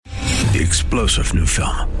The explosive new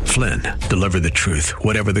film, Flynn, deliver the truth,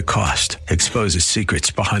 whatever the cost, exposes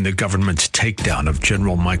secrets behind the government's takedown of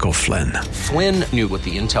General Michael Flynn. Flynn knew what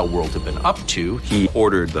the intel world had been up to. He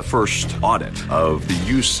ordered the first audit of the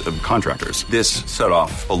use of contractors. This set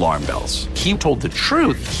off alarm bells. He told the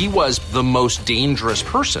truth. He was the most dangerous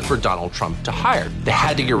person for Donald Trump to hire. They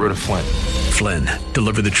had to get rid of Flynn. Flynn,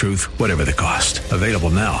 deliver the truth, whatever the cost. Available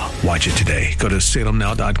now. Watch it today. Go to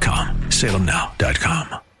salemnow.com.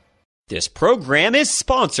 salemnow.com. This program is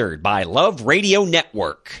sponsored by Love Radio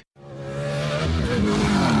Network.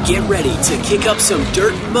 Get ready to kick up some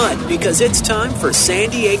dirt and mud because it's time for San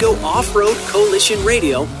Diego Off-Road Coalition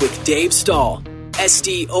Radio with Dave Stahl.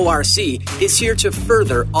 SDORC is here to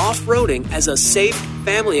further off-roading as a safe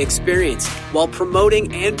family experience while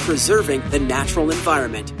promoting and preserving the natural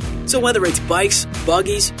environment. So whether it's bikes,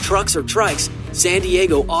 buggies, trucks, or trikes, San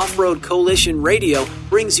Diego Off-Road Coalition Radio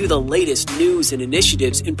brings you the latest news and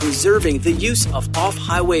initiatives in preserving the use of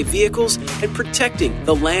off-highway vehicles and protecting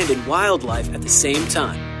the land and wildlife at the same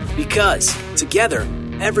time. Because, together,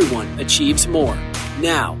 everyone achieves more.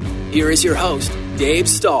 Now, here is your host, Dave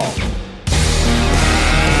Stahl.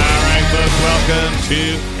 Folks, welcome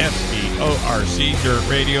to SDORC Dirt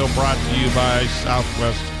Radio, brought to you by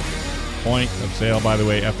Southwest Point of Sale. By the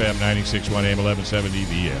way, FM 96.1 AM 1170,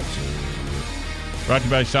 the answer. Brought to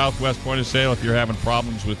you by Southwest Point of Sale. If you're having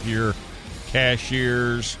problems with your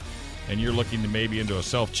cashiers and you're looking to maybe into a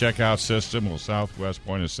self-checkout system, well, Southwest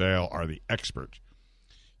Point of Sale are the experts.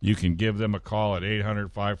 You can give them a call at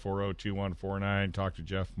 800-540-2149. Talk to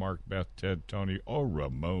Jeff, Mark, Beth, Ted, Tony, or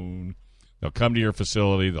Ramon. They'll come to your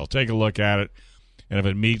facility. They'll take a look at it. And if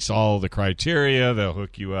it meets all the criteria, they'll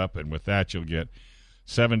hook you up. And with that, you'll get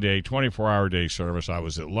 7-day, 24-hour day service. I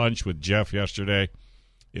was at lunch with Jeff yesterday.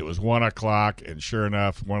 It was 1 o'clock, and sure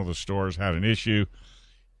enough, one of the stores had an issue.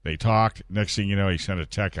 They talked. Next thing you know, he sent a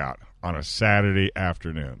tech out on a Saturday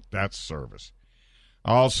afternoon. That's service.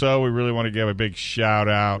 Also, we really want to give a big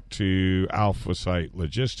shout-out to Alpha Site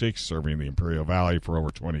Logistics, serving the Imperial Valley for over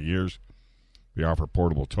 20 years. They offer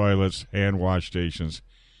portable toilets, hand wash stations,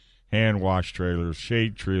 hand wash trailers,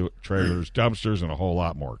 shade trailers, dumpsters, and a whole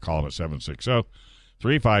lot more. Call them at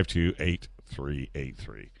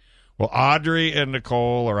 760-352-8383. Well, Audrey and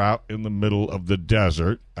Nicole are out in the middle of the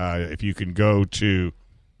desert. If you can go to,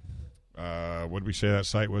 what did we say that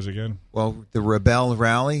site was again? Well, the Rebel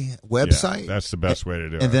Rally website. Yeah, that's the best way to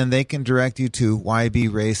do it. And then they can direct you to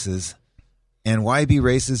YB Races. And YB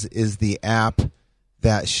Races is the app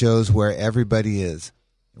that shows where everybody is,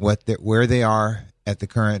 where they are at the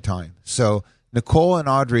current time. So Nicole and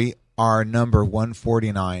Audrey are number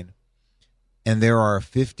 149, and there are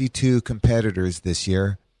 52 competitors this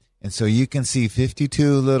year. And so you can see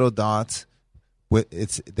 52 little dots.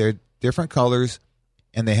 They're different colors,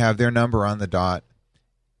 and they have their number on the dot.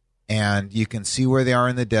 And you can see where they are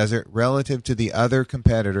in the desert relative to the other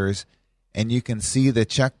competitors, and you can see the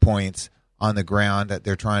checkpoints on the ground that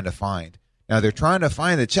they're trying to find. Now, they're trying to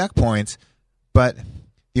find the checkpoints, but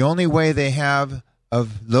the only way they have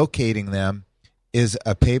of locating them is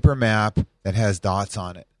a paper map that has dots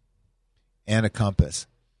on it and a compass.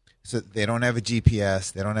 So they don't have a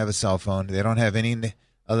GPS, they don't have a cell phone, they don't have any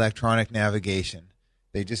electronic navigation.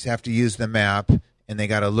 They just have to use the map, and they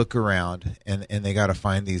got to look around, and they got to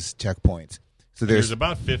find these checkpoints. So there's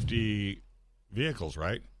about 50 vehicles,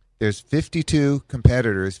 right? There's 52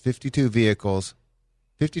 competitors, 52 vehicles,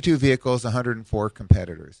 104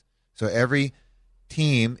 competitors. So every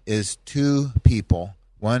team is 2 people.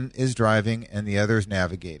 One is driving and the other is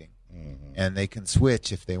navigating. Mm-hmm. And they can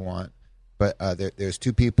switch if they want, but there's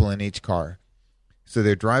 2 people in each car. So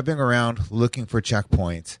they're driving around looking for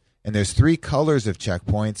checkpoints. And there's 3 colors of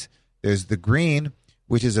checkpoints. There's the green,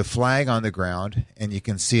 which is a flag on the ground, and you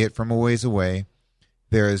can see it from a ways away.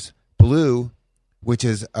 There's blue, which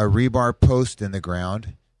is a rebar post in the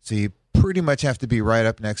ground. So you pretty much have to be right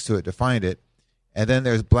up next to it to find it. And then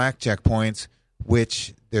there's black checkpoints,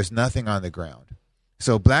 which there's nothing on the ground.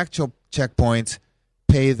 So black checkpoints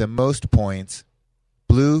pay the most points,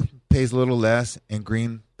 blue pays a little less, and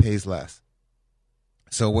green pays less.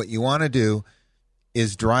 So what you want to do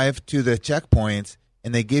is drive to the checkpoints,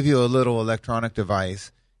 and they give you a little electronic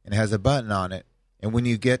device, and it has a button on it. And when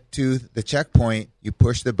you get to the checkpoint, you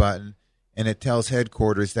push the button, and it tells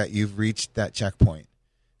headquarters that you've reached that checkpoint.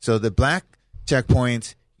 So the black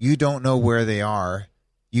checkpoints, you don't know where they are.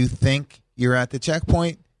 You think you're at the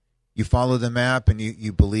checkpoint. You follow the map, and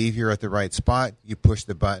you believe you're at the right spot. You push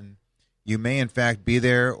the button. You may, in fact, be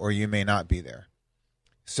there, or you may not be there.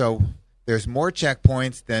 So there's more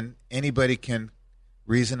checkpoints than anybody can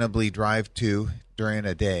reasonably drive to during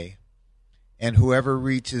a day. And whoever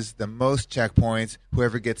reaches the most checkpoints,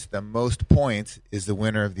 whoever gets the most points, is the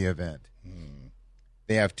winner of the event.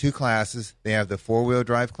 They have 2 classes. They have the 4-wheel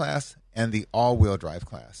drive class and the all-wheel drive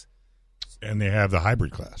class. And they have the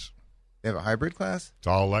hybrid class. They have a hybrid class? It's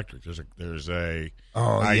all electric. There's a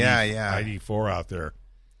ID4 out there,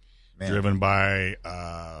 driven by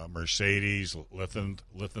Mercedes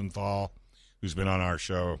Lithenthal, who's been on our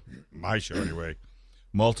show, my show anyway,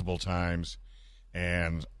 multiple times.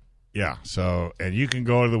 And and you can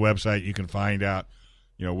go to the website. You can find out,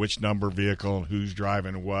 which number vehicle and who's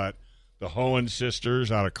driving what. The Hohen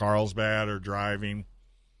sisters out of Carlsbad are driving.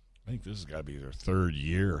 I think this has got to be their third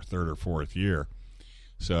or fourth year.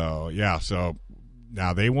 So, so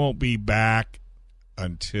now they won't be back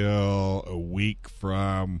until a week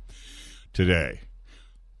from today.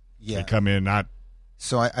 Yeah. They come in not...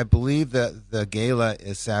 So I believe that the gala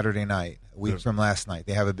is Saturday night, a week from last night.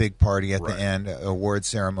 They have a big party at the end, award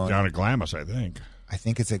ceremony. Down at Glamis, I think. I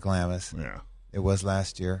think it's at Glamis. Yeah. It was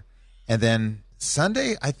last year. And then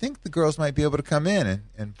Sunday, I think the girls might be able to come in,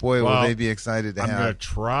 and boy, will they be excited to have. I'm going to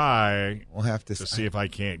try we'll have to see if I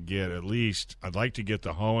can't get at least, I'd like to get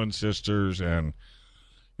the Hohen sisters and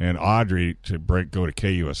Audrey to go to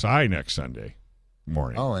KUSI next Sunday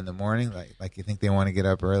morning. Oh, in the morning? Like you think they want to get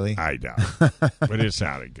up early? I doubt it. But it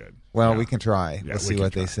sounded good. Well, we can try. Yeah, we'll see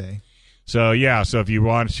what they say. So, so if you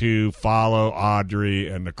want to follow Audrey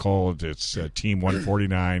and Nicole, it's Team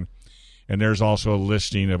 149. And there's also a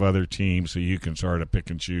listing of other teams, so you can sort of pick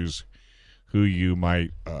and choose who you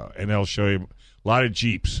might. And they'll show you a lot of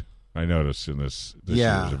Jeeps, I noticed, in this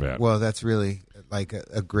year's event. Well, that's really like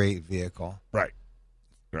a great vehicle. Right,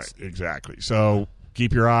 exactly. So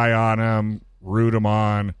keep your eye on them, root them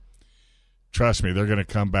on. Trust me, they're going to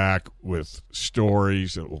come back with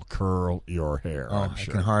stories that will curl your hair. Oh, I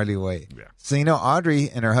can hardly wait. Yeah. So, Audrey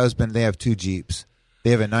and her husband, they have 2 Jeeps. They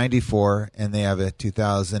have a 94 and they have a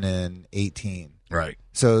 2018. Right.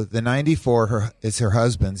 So the 94 is her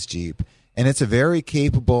husband's Jeep, and it's a very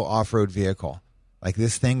capable off-road vehicle. Like,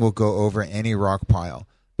 this thing will go over any rock pile.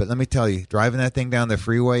 But let me tell you, driving that thing down the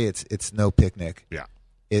freeway, it's no picnic. Yeah.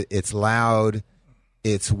 It's loud,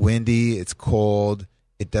 it's windy, it's cold,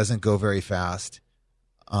 it doesn't go very fast.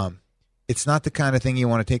 It's not the kind of thing you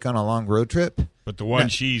want to take on a long road trip. But the one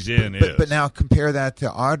she's in is. But now compare that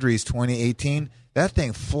to Audrey's 2018. That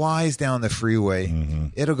thing flies down the freeway. Mm-hmm.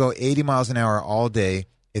 It'll go 80 miles an hour all day.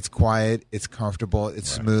 It's quiet. It's comfortable.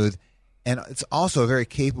 It's smooth. And it's also a very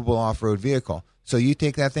capable off-road vehicle. So you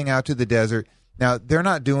take that thing out to the desert. Now, they're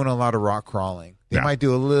not doing a lot of rock crawling. They might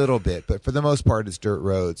do a little bit, but for the most part, it's dirt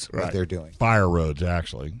roads what they're doing. Fire roads,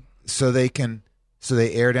 actually. So they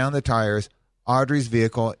air down the tires. Audrey's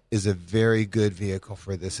vehicle is a very good vehicle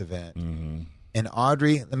for this event. Mm-hmm. And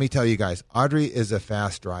Audrey, let me tell you guys, Audrey is a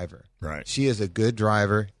fast driver. Right. She is a good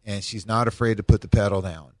driver, and she's not afraid to put the pedal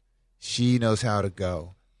down. She knows how to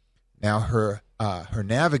go. Now, her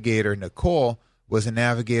navigator, Nicole, was a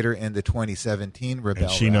navigator in the 2017 Rebelle.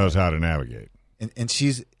 And she knows how to navigate. And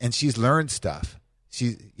she's learned stuff.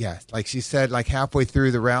 Like she said, like halfway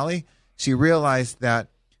through the rally, she realized that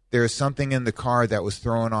there's something in the car that was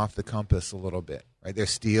throwing off the compass a little bit. Right,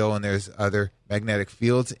 there's steel and there's other magnetic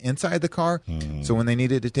fields inside the car. Mm. So when they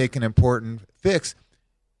needed to take an important fix,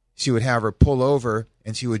 she would have her pull over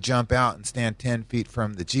and she would jump out and stand 10 feet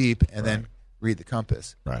from the Jeep and then read the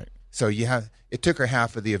compass. Right. So it took her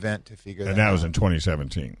half of the event to figure that out. And that was in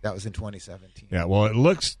 2017. That was in 2017. Yeah. Well, it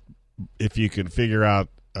looks, if you can figure out,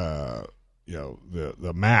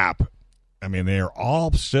 the map. I mean, they are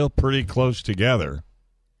all still pretty close together.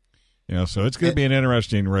 So it's going to be an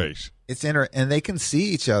interesting race. And they can see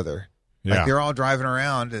each other. Yeah. Like, they're all driving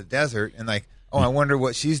around the desert and like, oh, I wonder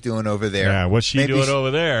what she's doing over there. Yeah, what's she doing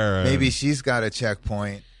over there? Maybe she's got a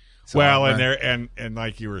checkpoint. So and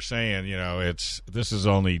like you were saying, this is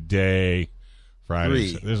only day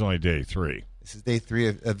Friday. This is only day 3. This is day 3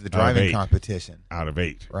 of the driving competition. Out of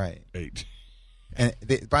 8. Right. 8. And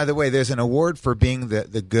by the way, there's an award for being the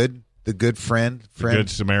good friend. The Good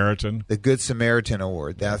Samaritan. The Good Samaritan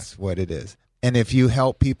Award. That's what it is. And if you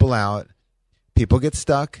help people out, people get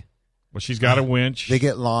stuck. Well, she's got a winch. They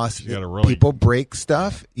get lost. Really... People break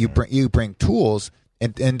stuff. You bring tools,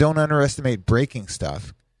 and don't underestimate breaking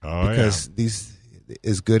stuff. Oh, because these,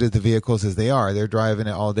 as good at the vehicles as they are, they're driving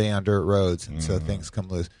it all day on dirt roads, and so things come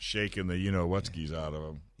loose. Shaking the you-know-what-skis out of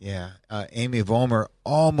them. Yeah. Amy Vollmer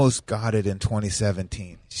almost got it in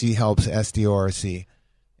 2017. She helps SDORC.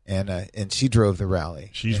 And she drove the rally.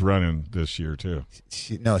 She's running this year too.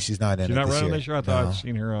 She's not in she's it not this running year. This year. I thought I'd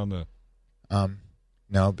seen her on the.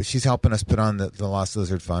 No, but she's helping us put on the Lost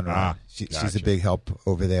Lizard Fun run. She's a big help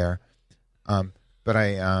over there. But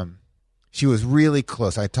she was really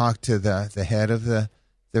close. I talked to the head of the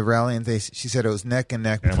rally, and she said it was neck and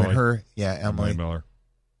neck between her, Emily Miller,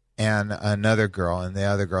 and another girl, and the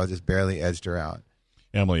other girl just barely edged her out.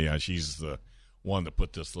 Emily, she's the one that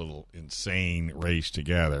put this little insane race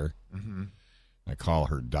together. Mm-hmm. I call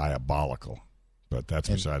her diabolical, but that's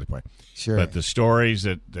beside the point. Sure. But the stories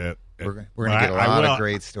that we're going to get a lot of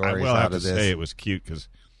great stories out of this. I will have to say it was cute because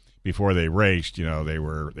before they raced, they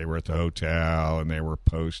were at the hotel and they were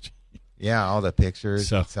posting. Yeah, all the pictures,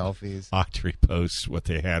 selfies. Audrey posts what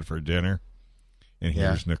they had for dinner, and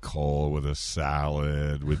here's Nicole with a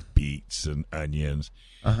salad with beets and onions.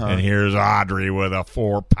 Uh-huh. And here's Audrey with a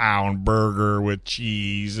 4-pound burger with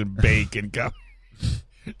cheese and bacon.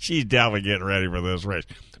 She's definitely getting ready for this race.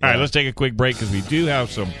 All right, let's take a quick break because we do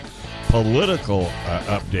have some political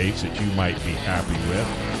updates that you might be happy with.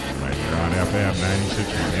 Right here on FM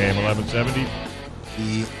 96.1 AM 1170.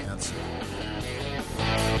 The Answer.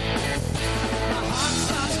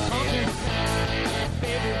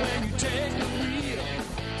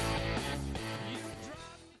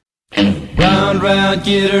 Round, round,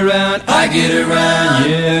 get around, I get around,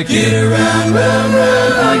 yeah, get around, round,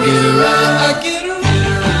 round, I get around, I get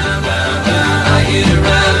around, round, round, I get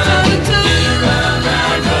around,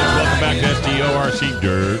 Welcome back to SDORC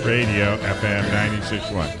Dirt Radio, FM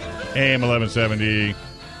 96.1, AM 1170.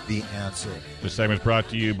 The Answer. This segment is brought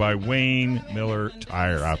to you by Wayne Miller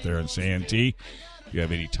Tire out there in Santee. If you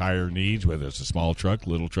have any tire needs, whether it's a small truck,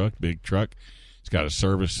 little truck, big truck, he's got a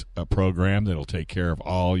service program that'll take care of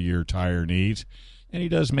all your tire needs, and he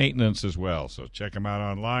does maintenance as well. So check him out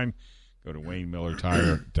online. Go to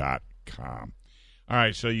WayneMillerTire.com. All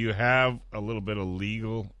right, so you have a little bit of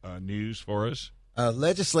legal news for us.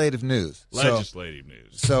 Legislative news. Legislative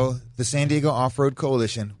news. So the San Diego Off-Road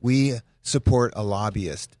Coalition, we support a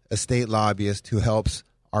lobbyist, a state lobbyist who helps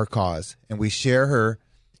our cause, and we share her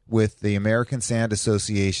with the American Sand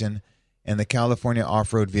Association and the California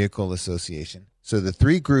Off-Road Vehicle Association. So the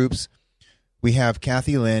three groups, we have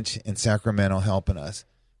Kathy Lynch in Sacramento helping us.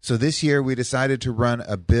 So this year we decided to run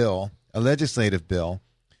a bill, a legislative bill,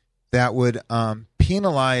 that would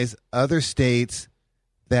penalize other states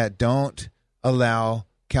that don't allow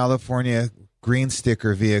California green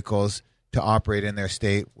sticker vehicles to operate in their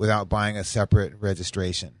state without buying a separate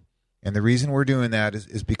registration. And the reason we're doing that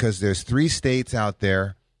is because there's 3 states out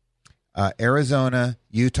there, Arizona,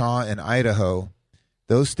 Utah, and Idaho.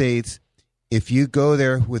 Those states, if you go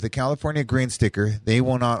there with a California green sticker, they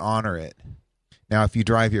will not honor it. Now, if you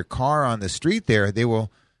drive your car on the street there, they will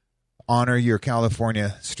honor your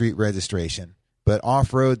California street registration. But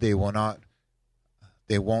off-road, they won't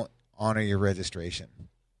honor your registration.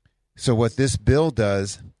 So what this bill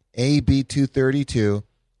does, AB 232,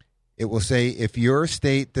 it will say if your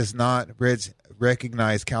state does not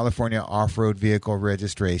recognize California off-road vehicle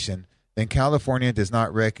registration, then California does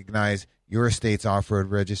not recognize your state's off-road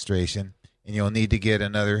registration, and you'll need to get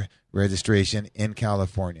another registration in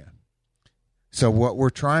California. So what we're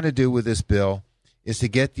trying to do with this bill is to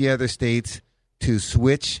get the other states to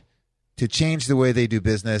switch, to change the way they do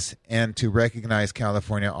business, and to recognize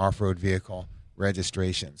California off-road vehicle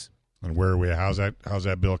registrations. And where are we? How's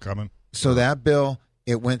that bill coming? So that bill,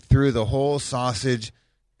 it went through the whole sausage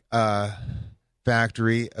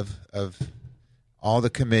factory of all the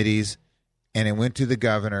committees, and it went to the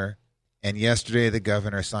governor, and yesterday the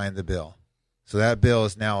governor signed the bill. So that bill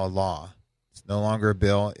is now a law. It's no longer a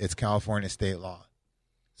bill. It's California state law.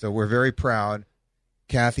 So we're very proud.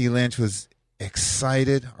 Kathy Lynch was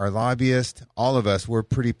excited, our lobbyist, all of us, we're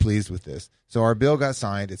pretty pleased with this. So our bill got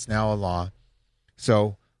signed. It's now a law.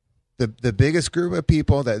 So the biggest group of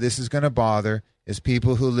people that this is going to bother is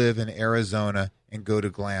people who live in Arizona and go to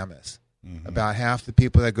Glamis. Mm-hmm. About half the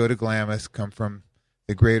people that go to Glamis come from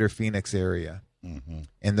the greater Phoenix area. Mm-hmm.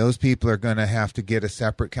 And those people are going to have to get a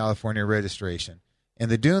separate California registration. And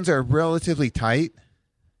the dunes are relatively tight.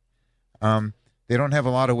 They don't have a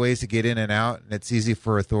lot of ways to get in and out, and it's easy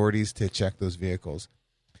for authorities to check those vehicles.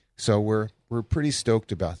 So we're pretty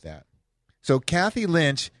stoked about that. So Kathy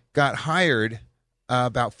Lynch got hired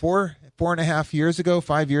about 4.5 years ago,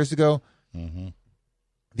 5 years ago. Mm-hmm.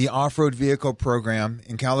 The off-road vehicle program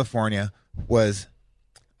in California was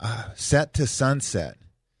set to sunset.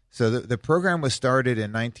 So the program was started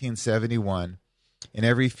in 1971, and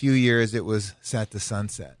every few years it was set to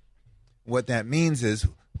sunset. What that means is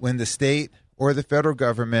when the state or the federal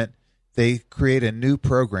government, they create a new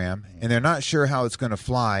program, and they're not sure how it's going to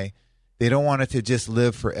fly, they don't want it to just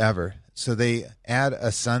live forever. So they add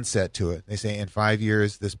a sunset to it. They say in 5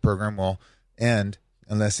 years this program will end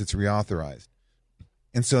unless it's reauthorized.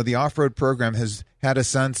 And so the off-road program has had a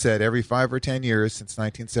sunset every 5 or 10 years since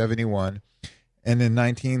 1971. And in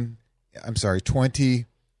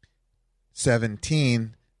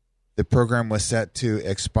 2017, the program was set to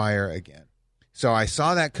expire again. So I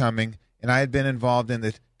saw that coming, and I had been involved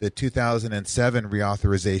in the 2007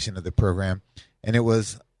 reauthorization of the program, and it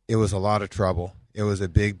was a lot of trouble. It was a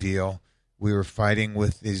big deal. We were fighting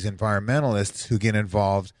with these environmentalists who get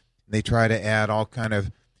involved. And they try to add all kind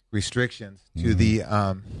of restrictions to the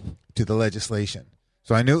legislation.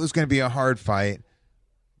 So I knew it was going to be a hard fight.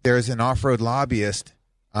 There's an off-road lobbyist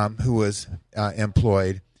who was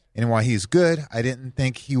employed, and while he's good, I didn't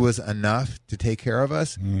think he was enough to take care of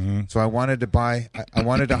us. So I wanted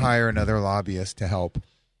to hire another lobbyist to help.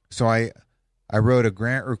 So I wrote a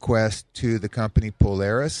grant request to the company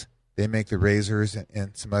Polaris. They make the Razors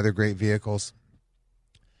and some other great vehicles.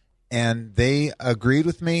 And they agreed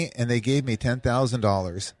with me, and they gave me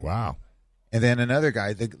 $10,000. Wow. And then another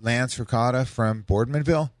guy, the Lance Ricotta from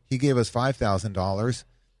Boardmanville, he gave us $5,000.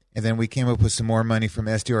 And then we came up with some more money from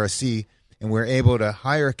SDRC, and we were able to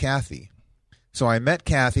hire Kathy. So I met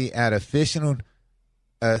Kathy at a state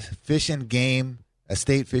fishing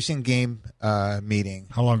game meeting.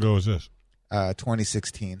 How long ago was this?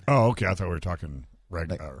 2016. Oh, okay. I thought we were talking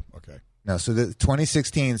regular. Okay. No, so the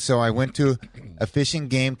 2016. So I went to a Fish and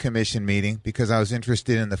Game Commission meeting because I was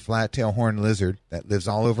interested in the flat-tailed horned lizard that lives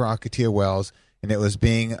all over Ocotillo Wells, and it was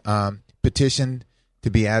being petitioned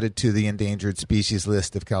to be added to the endangered species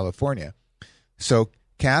list of California. So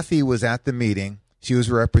Kathy was at the meeting. She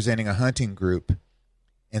was representing a hunting group,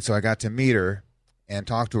 and so I got to meet her and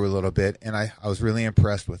talk to her a little bit, and I was really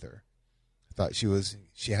impressed with her. I thought she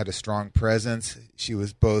had a strong presence. She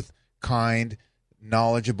was both kind,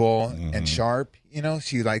 knowledgeable, and sharp. You know,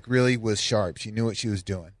 she really was sharp. She knew what she was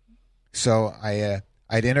doing. So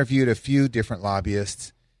I'd interviewed a few different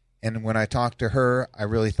lobbyists, and when I talked to her, I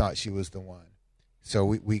really thought she was the one. So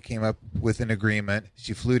we came up with an agreement.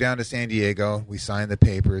 She flew down to San Diego. We signed the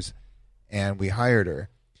papers, and we hired her.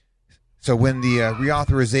 So when the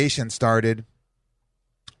reauthorization started,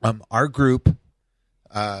 our group,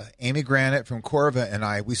 Amy Granite from Corva and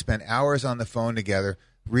I, we spent hours on the phone together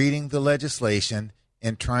reading the legislation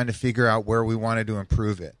and trying to figure out where we wanted to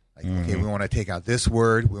improve it. Like, okay, we want to take out this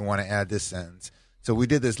word. We want to add this sentence. So we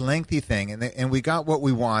did this lengthy thing, and we got what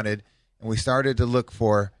we wanted, and we started to look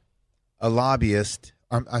for a lobbyist.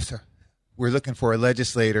 We're looking for a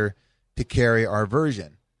legislator to carry our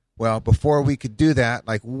version. Well, before we could do that,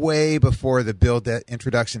 like way before the bill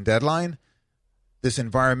introduction deadline, this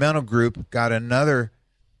environmental group got another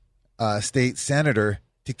state senator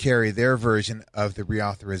to carry their version of the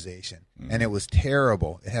reauthorization. And it was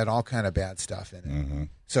terrible. It had all kind of bad stuff in it.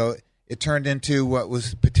 So it turned into what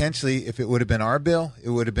was potentially, if it would have been our bill,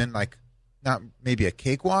 it would have been like not maybe a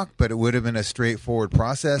cakewalk, but it would have been a straightforward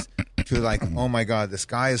process to like, oh my God, the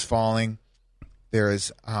sky is falling. There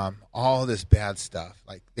is all this bad stuff.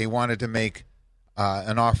 Like they wanted to make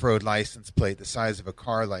an off-road license plate the size of a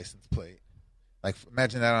car license plate. Like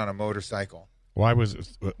imagine that on a motorcycle. Why was it?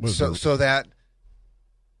 So that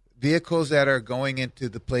vehicles that are going into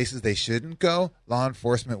the places they shouldn't go, law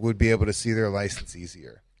enforcement would be able to see their license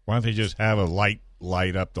easier. Why don't they just have a light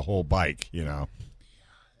up the whole bike, you know?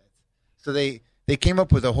 So they came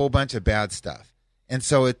up with a whole bunch of bad stuff. And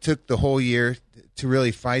so it took the whole year to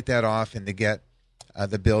really fight that off and to get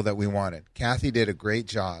the bill that we wanted. Kathy did a great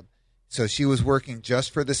job. So she was working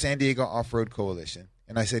just for the San Diego Off-Road Coalition.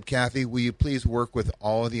 And I said, Kathy, will you please work with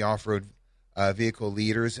all of the off-road vehicle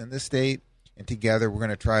leaders in the state? And together we're going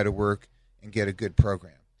to try to work and get a good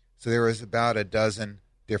program. So there was about a dozen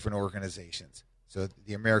different organizations. So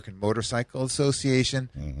the American Motorcycle Association,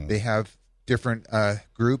 they have different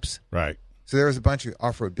groups. Right. So there was a bunch of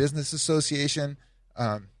Off-Road Business Association,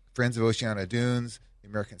 Friends of Oceana Dunes, the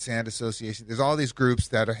American Sand Association. There's all these groups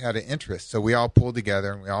that had an interest. So we all pulled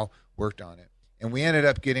together and we all worked on it. And we ended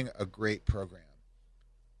up getting a great program.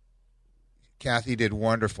 Kathy did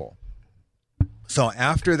wonderful. So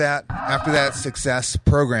after that success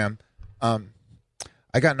program,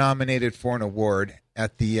 I got nominated for an award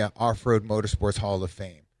at the Off-Road Motorsports Hall of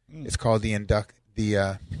Fame. It's called the Impact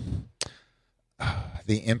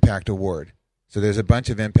Award. So there's a bunch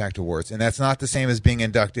of Impact Awards, and that's not the same as being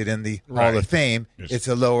inducted in the Hall of Fame. It's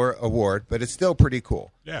a lower award, but it's still pretty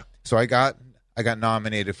cool. Yeah. So I got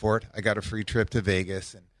nominated for it. I got a free trip to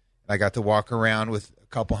Vegas, and I got to walk around with a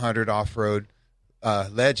couple hundred off-road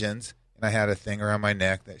legends. And I had a thing around my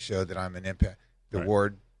neck that showed that I'm an Impact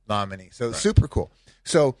Award nominee. So it's super cool.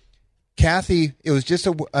 So Kathy, it was just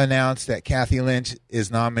announced that Kathy Lynch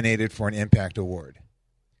is nominated for an Impact Award.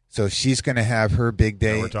 So she's going to have her big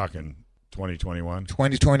day. Now we're talking 2021?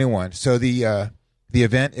 2021. So the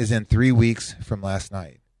event is in 3 weeks from last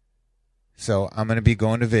night. So I'm going to be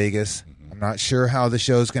going to Vegas I'm not sure how the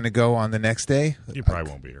show's going to go on the next day. You probably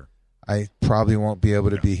won't be here. I probably won't be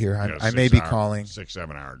able to be here. I may be calling.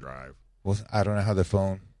 6-7 hour drive. Well, I don't know how the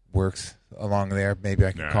phone works along there. Maybe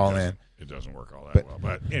I can call in. It doesn't work all that well.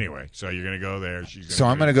 But anyway, so you're going to go there.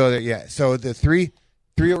 I'm going to go there, yeah. So the three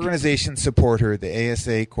organizations support her, the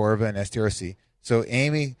ASA, Corva, and STRC. So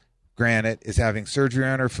Amy Granite is having surgery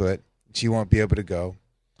on her foot. She won't be able to go.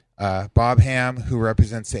 Bob Ham, who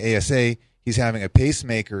represents the ASA, he's having a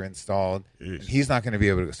pacemaker installed. And he's not going to be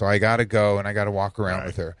able to go. So I got to go, and I got to walk around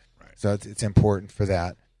with her. Right. So it's important for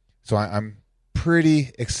that. So I'm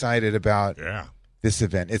pretty excited about this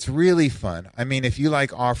event. It's really fun. I mean, if you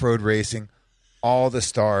like off-road racing, all the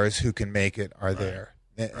stars who can make it are there.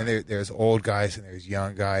 And there's old guys and there's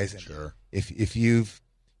young guys. And sure. If you've,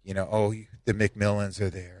 the McMillans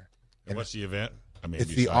are there. And what's the event? I mean,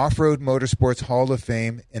 it's the Off-Road Motorsports Hall of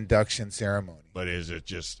Fame induction ceremony. But is there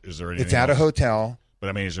anything It's at else? A hotel. But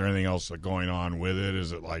I mean, is there anything else going on with it?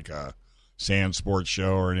 Is it like a sand sports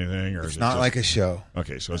show or anything? Or it's not like a show.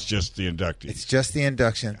 Okay, so it's just the inductees. It's just the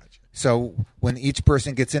induction. Gotcha. So when each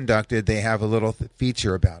person gets inducted, they have a little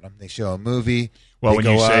feature about them. They show a movie. Well, when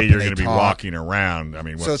you say you're going to be talk. walking around, I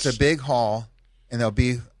mean, so it's a big hall, and there'll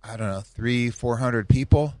be 300-400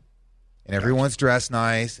 people, and everyone's dressed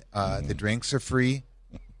nice. The drinks are free.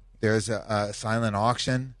 There's a silent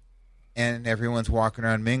auction, and everyone's walking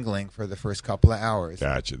around mingling for the first couple of hours.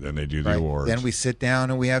 Gotcha. Then they do the awards. Then we sit down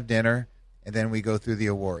and we have dinner, and then we go through the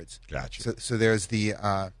awards. Gotcha. So there's the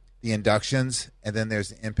inductions, and then there's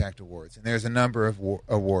the impact awards, and there's a number of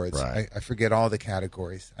awards. Right. I forget all the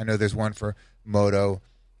categories. I know there's one for moto,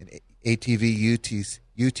 and ATV,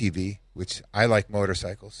 UTV, which I like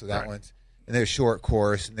motorcycles, so that one's. And there's short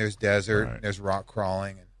course, and there's desert, and there's rock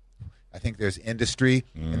crawling, and I think there's industry,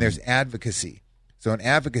 and there's advocacy. So in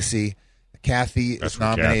advocacy, Kathy is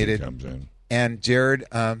nominated, Kathy comes in. and Jared,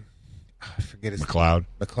 I forget his name.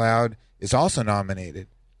 McLeod is also nominated.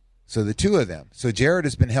 So the two of them. So Jared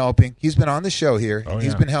has been helping. He's been on the show here. Oh,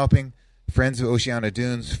 He's been helping Friends of Oceana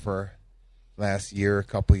Dunes for last year, a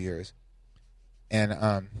couple years,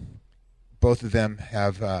 and both of them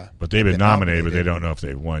have. But they've been nominated, but they don't know if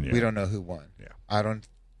they've won yet. We don't know who won. Yeah, I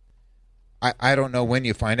don't know when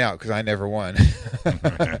you find out because I never won.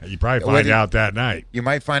 You probably find out that night. You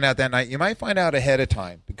might find out that night. You might find out ahead of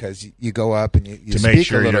time because you go up and you to speak make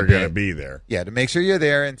sure a little you're going to be there. Yeah, to make sure you're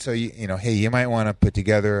there, and so hey, you might want to put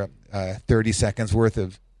together 30 seconds worth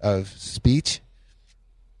of speech.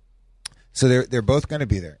 So they're both going to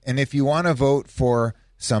be there, and if you want to vote for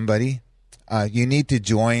somebody, you need to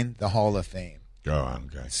join the Hall of Fame. Go on,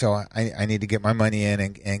 okay. So I need to get my money in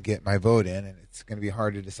and get my vote in, and it's going to be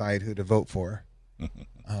hard to decide who to vote for.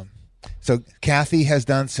 So Kathy has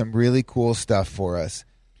done some really cool stuff for us.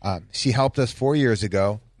 She helped us 4 years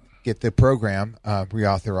ago get the program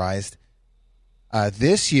reauthorized.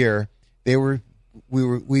 This year,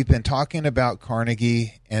 we've been talking about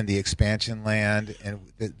Carnegie and the expansion land and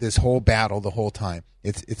this whole battle the whole time.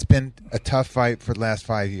 It's been a tough fight for the last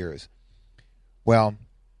 5 years. Well,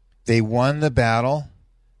 they won the battle,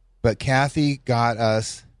 but Kathy got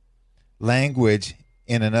us language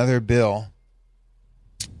in another bill.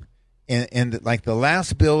 In like the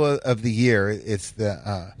last bill of the year, it's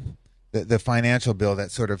the financial bill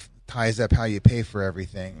that sort of ties up how you pay for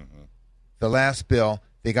everything. Mm-hmm. The last bill,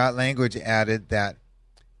 they got language added that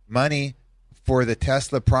money for the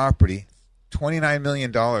Tesla property, $29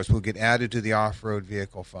 million, will get added to the off-road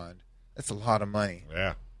vehicle fund. That's a lot of money.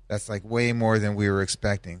 Yeah. That's like way more than we were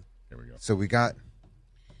expecting. Here we go. So we got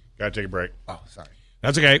to take a break. Oh, sorry.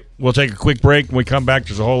 That's okay. We'll take a quick break. When we come back,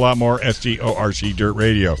 there's a whole lot more STORC Dirt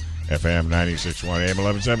Radio, FM 96.1 AM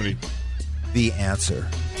 1170. The Answer.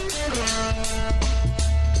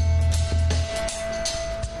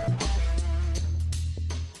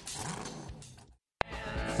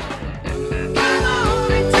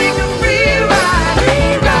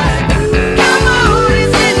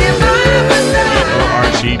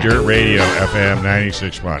 STORC Dirt Radio, FM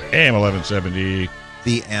 96.1 AM 1170.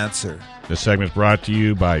 The Answer. This segment is brought to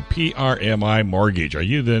you by PRMI Mortgage. Are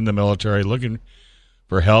you in the military looking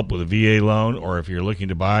for help with a VA loan, or if you're looking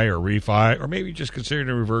to buy or refi, or maybe just considering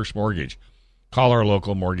a reverse mortgage? Call our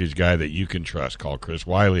local mortgage guy that you can trust. Call Chris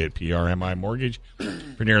Wiley at PRMI Mortgage.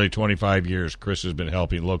 For nearly 25 years, Chris has been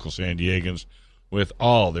helping local San Diegans with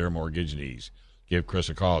all their mortgage needs. Give Chris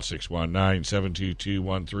a call at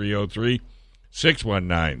 619-722-1303,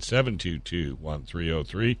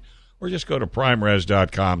 619-722-1303, or just go to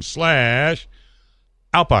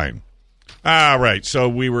primeres.com/Alpine. All right, so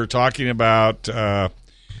we were talking about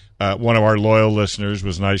one of our loyal listeners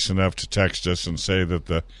was nice enough to text us and say that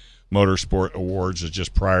the Motorsport Awards is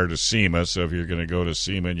just prior to SEMA, so if you're going to go to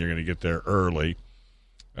SEMA and you're going to get there early,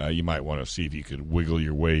 you might want to see if you could wiggle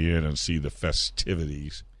your way in and see the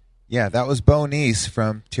festivities. Yeah, that was Bo Nice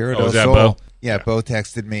from Tierra del is that Sol. Bo? Yeah, Bo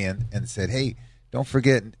texted me and said, hey, don't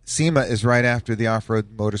forget, SEMA is right after the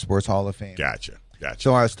Off-Road Motorsports Hall of Fame. Gotcha.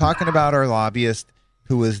 So I was talking about our lobbyist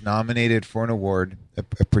who was nominated for an award, a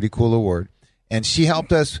pretty cool award, and she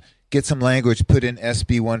helped us get some language put in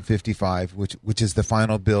SB 155, which is the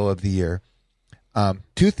final bill of the year.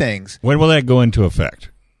 Two things. When will that go into effect?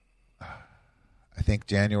 I think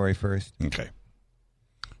January 1st. Okay.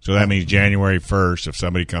 So that means January 1st, if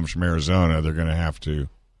somebody comes from Arizona, they're going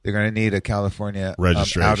to need a California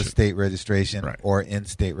registration. out-of-state registration or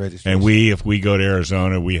in-state registration. And if we go to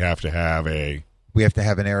Arizona, we have to have an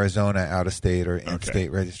Arizona out-of-state or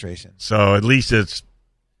in-state registration. So at least it's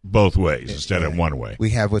both ways instead of one way. We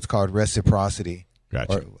have what's called reciprocity.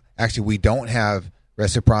 Gotcha. Actually, we don't have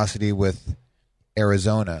reciprocity with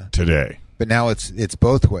Arizona today. But now it's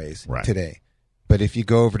both ways today. But if you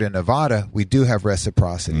go over to Nevada, we do have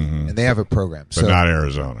reciprocity, and they have a program. But not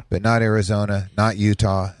Arizona. But not Arizona, not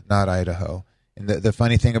Utah, not Idaho. And the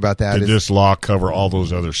funny thing about that is... Did this law cover all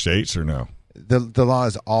those other states or no? The law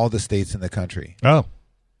is all the states in the country. Oh.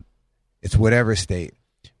 It's whatever state.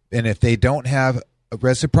 And if they don't have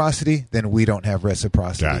reciprocity, then we don't have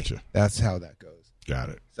reciprocity. Gotcha. That's how that goes. Got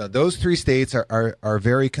it. So those three states are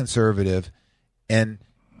very conservative, and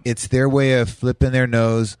it's their way of flipping their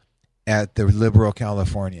nose at the liberal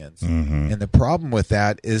Californians. And the problem with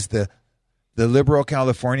that is the liberal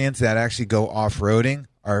Californians that actually go off-roading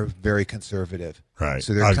are very conservative. Right.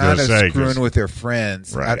 So they're kind of screwing with their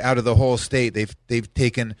friends. Right. Out of the whole state, they've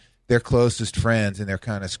taken their closest friends, and they're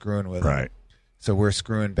kind of screwing with them. Right. So we're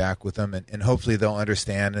screwing back with them, and hopefully they'll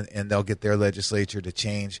understand, and they'll get their legislature to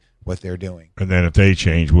change what they're doing. And then if they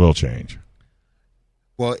change, we'll change.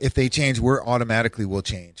 Well, if they change, automatically will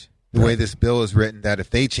change. The way this bill is written, that if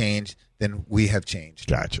they change, then we have changed.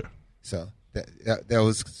 Gotcha. So that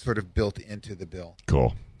was sort of built into the bill.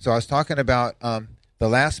 Cool. So I was talking about the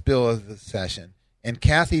last bill of the session, and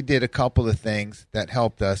Kathy did a couple of things that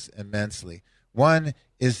helped us immensely. One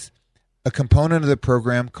is a component of the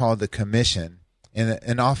program called the commission. And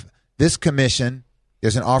this commission,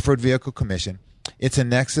 there's an off-road vehicle commission. It's a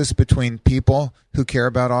nexus between people who care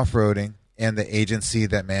about off-roading and the agency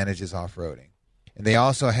that manages off-roading. And they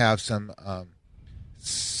also have some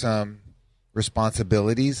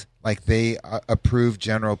responsibilities, like they approve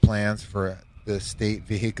general plans for the state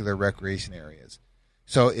vehicular recreation areas.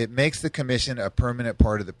 So it makes the commission a permanent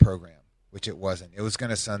part of the program, which it wasn't. It was going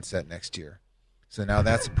to sunset next year. So now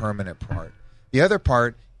that's a permanent part. The other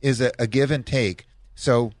part is a give and take.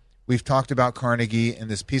 So we've talked about Carnegie and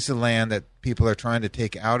this piece of land that people are trying to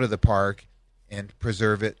take out of the park and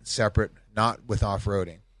preserve it separate, not with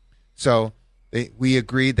off-roading. So we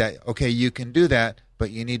agreed that, okay, you can do that, but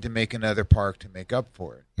you need to make another park to make up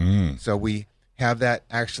for it. So we have that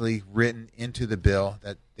actually written into the bill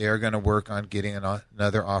that they are going to work on getting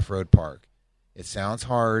another off-road park. It sounds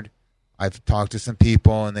hard. I've talked to some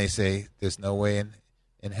people, and they say there's no way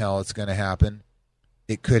in hell it's going to happen.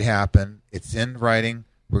 It could happen. It's in writing.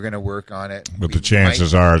 We're going to work on it. But the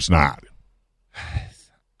chances are it's not.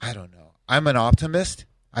 I don't know. I'm an optimist.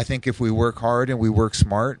 I think if we work hard and we work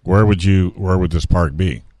smart. Where would this park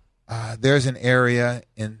be? There's an area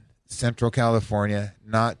in Central California,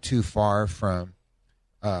 not too far from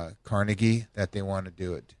Carnegie, that they want to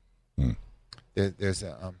do it. There's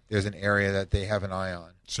an area that they have an eye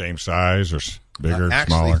on. Same size or bigger,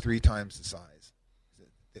 actually, smaller? 3 times the size.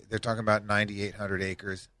 They're talking about 9,800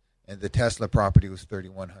 acres, and the Tesla property was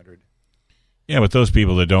 3,100. Yeah, but those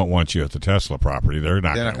people that don't want you at the Tesla property, they're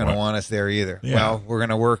not going to want us there either. Yeah. Well, we're going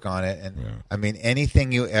to work on it. And I mean,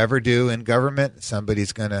 anything you ever do in government,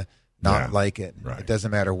 somebody's going to not like it. Right. It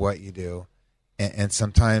doesn't matter what you do. And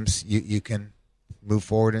sometimes you can move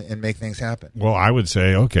forward and make things happen. Well, I would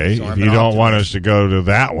say, okay, So if I'm you an don't want optimist. us to go to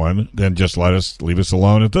that one, then just leave us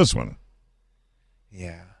alone at this one.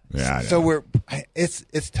 Yeah. Yeah. So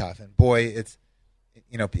it's tough. And boy, it's,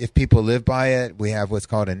 if people live by it, we have what's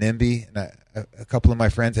called a NIMBY. And a couple of my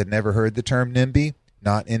friends had never heard the term NIMBY,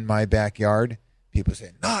 not in my backyard. People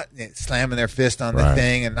say, not, slamming their fist on the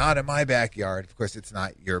thing, and not in my backyard. Of course, it's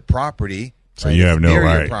not your property. So you have no near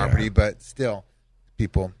right. your property, but still,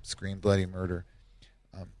 people scream bloody murder.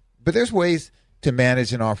 But there's ways to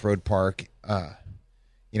manage an off-road park.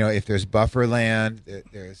 If there's buffer land,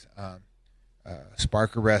 there's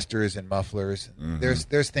spark arresters and mufflers.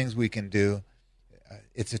 There's things we can do.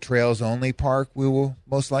 It's a trails-only park we will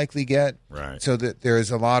most likely get. Right. So that there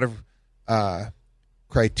is a lot of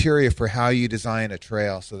criteria for how you design a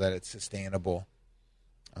trail so that it's sustainable.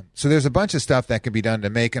 So there's a bunch of stuff that can be done to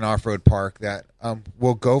make an off-road park that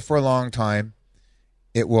will go for a long time.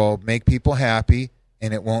 It will make people happy,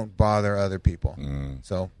 and it won't bother other people.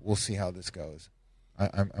 So we'll see how this goes.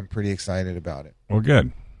 I'm pretty excited about it. Well,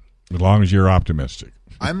 good. As long as you're optimistic.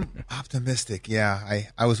 I'm optimistic, yeah.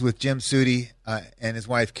 I was with Jim Sudi and his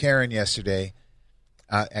wife Karen yesterday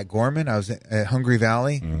at Gorman. I was at Hungry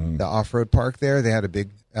Valley, the off-road park there. They had a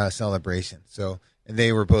big celebration. So, and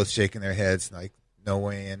they were both shaking their heads like, no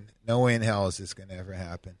way in hell is this going to ever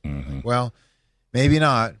happen. Well, maybe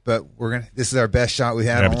not, but this is our best shot we've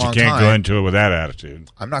had in a long time. But you can't go into it with that attitude.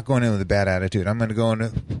 I'm not going in with a bad attitude. I'm going to go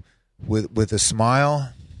in with a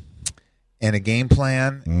smile and a game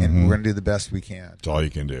plan, and we're going to do the best we can. That's all you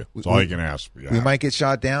can do. That's all you can ask. Yeah. We might get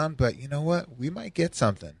shot down, but you know what? We might get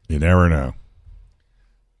something. You never know.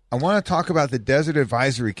 I want to talk about the Desert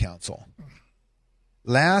Advisory Council.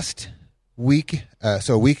 Last week,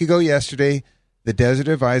 so a week ago yesterday, the Desert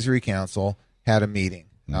Advisory Council had a meeting.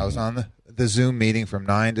 I was on the Zoom meeting from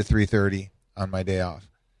 9 to 3:30 on my day off.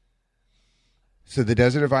 So the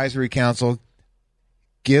Desert Advisory Council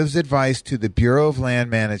gives advice to the Bureau of Land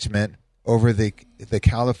Management over the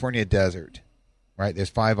California desert, right? There's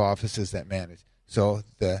 5 offices that manage. So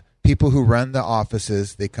the people who run the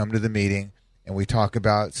offices, they come to the meeting, and we talk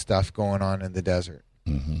about stuff going on in the desert.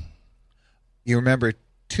 You remember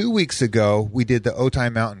 2 weeks ago, we did the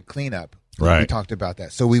Otay Mountain cleanup. Right. We talked about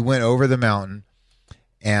that. So we went over the mountain,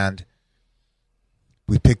 and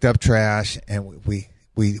we picked up trash, and we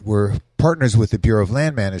were partners with the Bureau of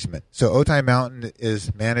Land Management. So Otay Mountain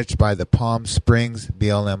is managed by the Palm Springs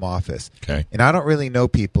BLM office. Okay. And I don't really know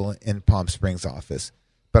people in Palm Springs office,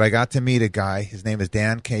 but I got to meet a guy. His name is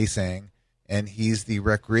Dan Kasang, and he's the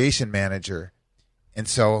recreation manager. And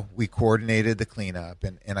so we coordinated the cleanup,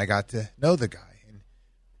 and I got to know the guy. And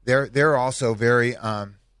they're also very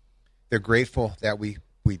they're grateful that we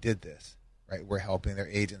did this, right? We're helping their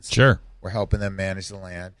agency. Sure. We're helping them manage the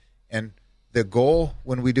land. And the goal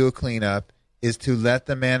when we do a cleanup is to let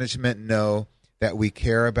the management know that we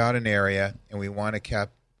care about an area and we want it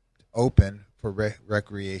kept open for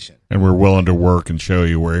recreation. And we're willing to work and show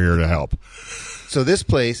you we're here to help. So this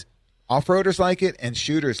place, off-roaders like it and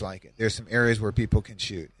shooters like it. There's some areas where people can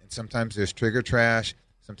shoot. And sometimes there's trigger trash.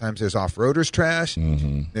 Sometimes there's off-roaders trash.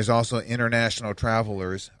 There's also international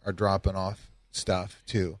travelers are dropping off stuff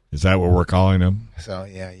too. Is that what we're calling them? So,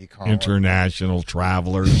 yeah, you call international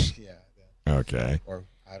travelers. Yeah. Okay. Or,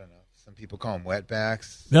 I don't know, some people call them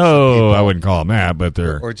wetbacks. No, I wouldn't call them that, but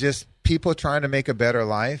they're... Or just people trying to make a better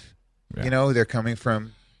life. Yeah. You know, they're coming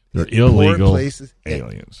from... They're illegal places.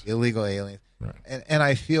 aliens. Illegal aliens. Right. And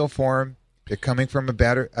I feel for them. They're coming from a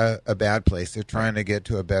bad place. They're trying to get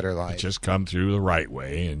to a better life. Just come through the right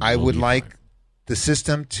way. And I would like the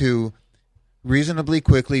system to reasonably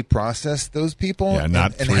quickly process those people and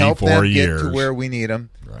help 3-4 them years. get to where we need them.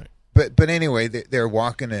 Right. But anyway, they're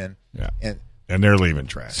walking in. Yeah. And they're leaving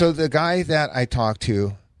trash. So the guy that I talked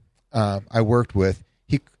to, I worked with,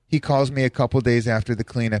 he calls me a couple days after the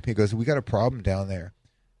cleanup. He goes, "We got a problem down there.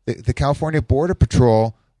 The California Border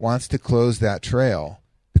Patrol wants to close that trail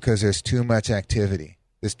because there's too much activity.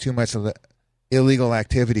 There's too much illegal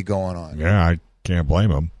activity going on." Yeah, I can't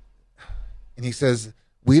blame him. And he says,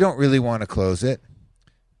 "We don't really want to close it,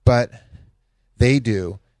 but they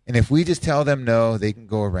do. And if we just tell them no, they can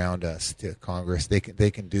go around us to Congress. They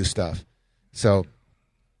can do stuff." So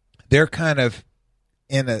they're kind of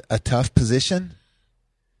in a tough position.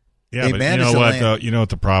 Yeah, but you know what, though? You know what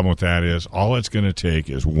the problem with that is? All it's going to take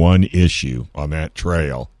is one issue on that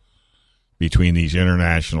trail between these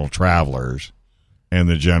international travelers and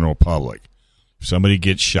the general public. If somebody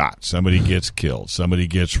gets shot, somebody gets killed, somebody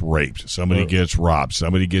gets raped, somebody gets robbed,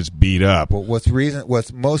 somebody gets beat up. Well,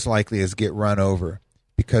 what's most likely is get run over,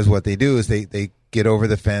 because what they do is they get over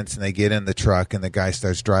the fence and they get in the truck and the guy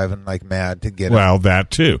starts driving like mad to get Well,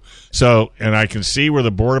 that too. So, and I can see where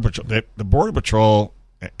the Border Patrol,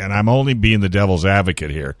 and I'm only being the devil's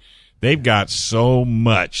advocate here, they've got so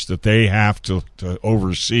much that they have to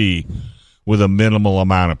oversee with a minimal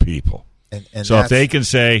amount of people. And so if they can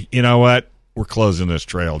say, you know what, we're closing this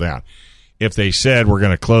trail down. If they said we're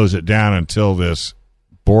going to close it down until this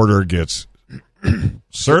border gets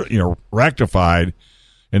rectified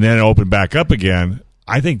and then open back up again,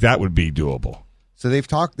 I think that would be doable. So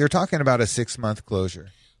they're talking about a 6-month closure.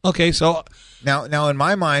 Okay, so now in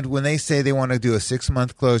my mind, when they say they want to do a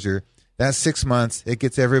 6-month closure, that's 6 months. It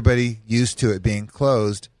gets everybody used to it being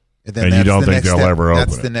closed, and then you don't think they'll ever open it.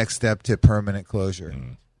 That's the next step to permanent closure.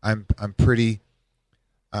 I'm pretty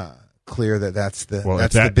clear that's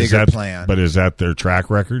the bigger plan. But is that their track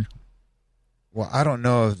record? Well, I don't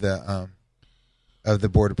know of the of the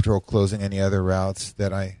Border Patrol closing any other routes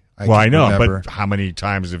that I Well, I know, remember. but how many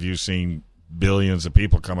times have you seen billions of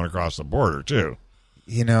people coming across the border, too?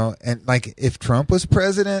 You know, and like if Trump was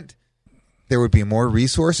president, there would be more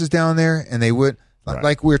resources down there, and they would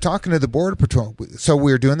like we were talking to the Border Patrol. So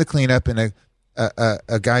we were doing the cleanup, and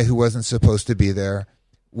a guy who wasn't supposed to be there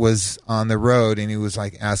was on the road, and he was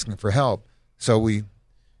like asking for help. So we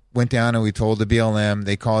went down and we told the BLM.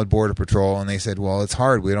 They called Border Patrol, and they said, "Well, it's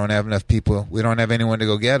hard. We don't have enough people. We don't have anyone to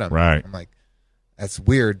go get them." Right. I'm like, that's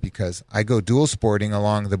weird because I go dual sporting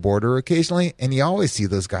along the border occasionally, and you always see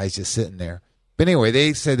those guys just sitting there. But anyway,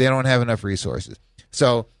 they said they don't have enough resources.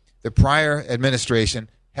 So the prior administration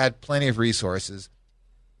had plenty of resources.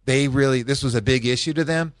 This was a big issue to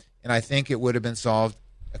them, and I think it would have been solved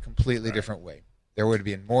a completely different way. There would have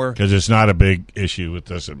been more. Because it's not a big issue with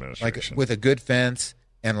this administration. Like with a good fence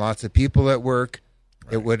and lots of people at work,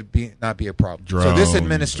 it would not be a problem. Drones. So this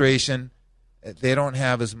administration, they don't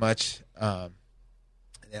have as much.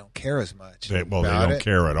 They don't care as much. They don't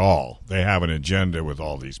care at all. They have an agenda with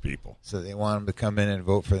all these people. So they want them to come in and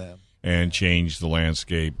vote for them. And change the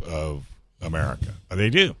landscape of America. They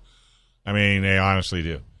do. I mean, they honestly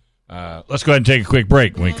do. Let's go ahead and take a quick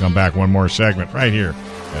break. When we come back, one more segment right here.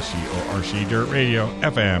 SCORC Dirt Radio,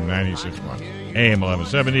 FM 96.1, AM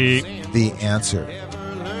 1170. The Answer.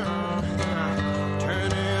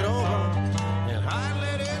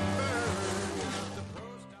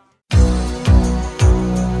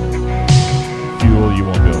 Fuel you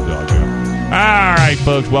won't be able to dodge it. All right,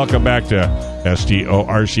 folks, welcome back to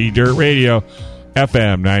STORC Dirt Radio,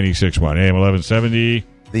 FM 96.1, AM 1170.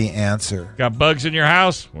 The Answer. Got bugs in your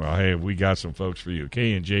house? Well, hey, we got some folks for you.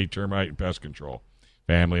 K&J Termite and Pest Control.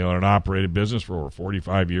 Family-owned and operated business for over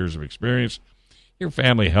 45 years of experience. Your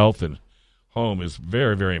family health and home is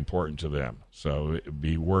very, very important to them. So it would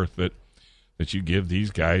be worth it that you give these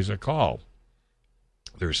guys a call.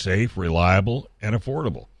 They're safe, reliable, and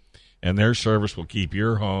affordable. And their service will keep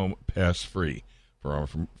your home pest-free. For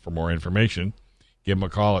more information, give them a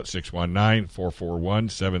call at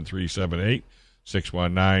 619-441-7378.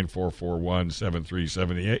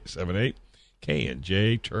 619-441-7378.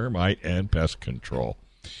 K&J Termite and Pest Control.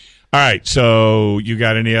 All right, so you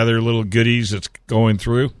got any other little goodies that's going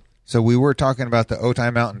through? So we were talking about the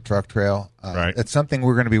Otay Mountain Truck Trail. Right. It's something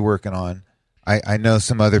we're going to be working on. I know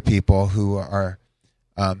some other people who are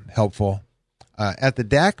helpful. At the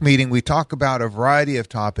DAC meeting, we talk about a variety of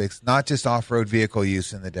topics, not just off-road vehicle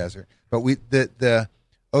use in the desert, but the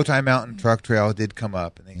Otay Mountain Truck Trail did come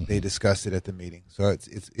up, and they discussed it at the meeting. So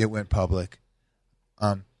it went public.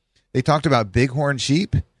 They talked about bighorn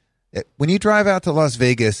sheep. When you drive out to Las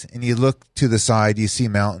Vegas and you look to the side, you see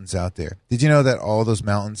mountains out there. Did you know that all those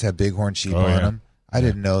mountains have bighorn sheep on them? I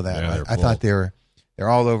didn't know that. Yeah, I thought they're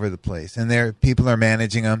all over the place, and people are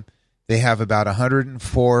managing them. They have about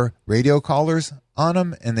 104 radio collars on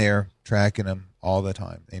them, and they're tracking them all the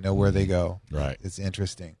time. They know where they go. Right. It's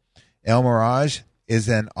interesting. El Mirage is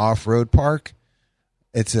an off-road park.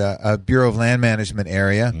 It's a Bureau of Land Management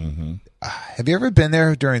area. Mm-hmm. Have you ever been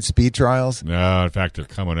there during speed trials? No, in fact, they're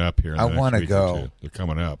coming up here. I want to go. They're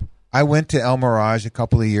coming up. I went to El Mirage a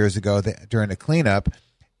couple of years ago during a cleanup,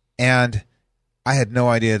 and I had no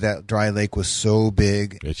idea that dry lake was so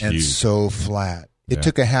big and huge. so flat. It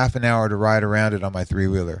took a half an hour to ride around it on my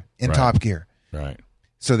three-wheeler in top gear. Right.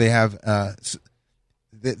 So they have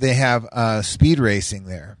speed racing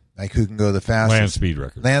there, like who can go the fastest. Land speed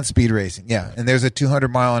record. Land speed racing, yeah. Right. And there's a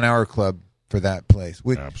 200-mile-an-hour club for that place.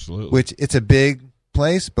 Absolutely. Which it's a big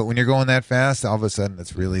place, but when you're going that fast, all of a sudden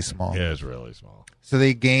it's really small. Yeah, it's really small. So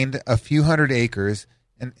they gained a few hundred acres,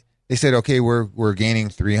 and they said, okay, we're gaining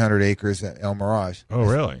 300 acres at El Mirage. Oh,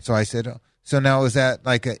 really? So I said, so now is that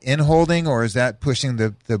like an in-holding, or is that pushing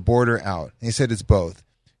the border out? And he said it's both.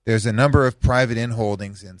 There's a number of private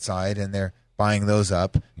in-holdings inside, and they're buying those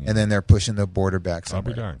up, and then they're pushing the border back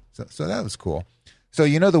somewhere. I'll be darned. So that was cool. So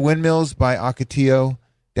you know the windmills by Ocotillo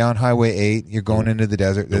down Highway 8? You're going into the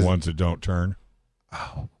desert. The ones that don't turn?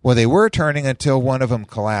 Oh, well, they were turning until one of them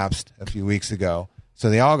collapsed a few weeks ago. So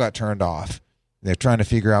they all got turned off. They're trying to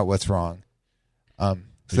figure out what's wrong. So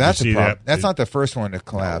that's a problem. That's not the first one to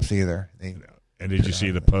collapse either. And did you see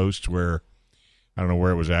the post where, I don't know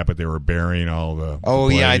where it was at, but they were burying all the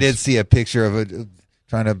yeah, I did see a picture of it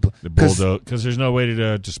trying to the bulldoze, because there's no way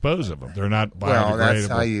to dispose of them. They're not biodegradable. Well, that's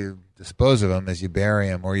how you dispose of them, is you bury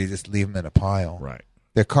them, or you just leave them in a pile. Right.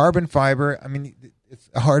 The carbon fiber, I mean, it's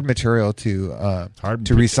a hard material to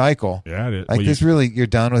recycle. Yeah, it is. Like you're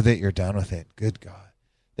done with it. You're done with it. Good God.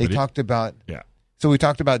 They talked about. Yeah. So we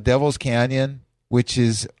talked about Devil's Canyon, which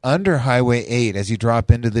is under Highway 8 as you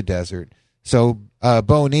drop into the desert. So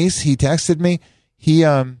Bo Nice, he texted me. He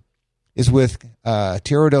is with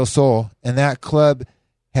Tierra del Sol, and that club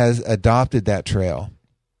has adopted that trail.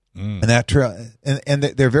 And that trail, and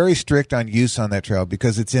they're very strict on use on that trail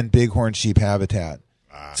because it's in bighorn sheep habitat.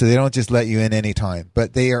 So they don't just let you in any time.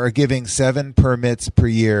 But they are giving 7 permits per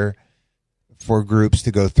year for groups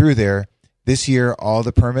to go through there. This year, all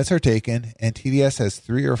the permits are taken, and TDS has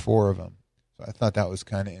 3 or 4 of them. So I thought that was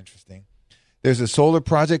kind of interesting. There's a solar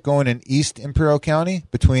project going in East Imperial County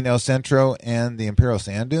between El Centro and the Imperial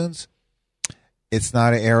Sand Dunes. It's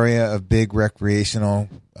not an area of big recreational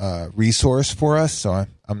resource for us, so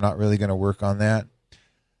I'm not really going to work on that.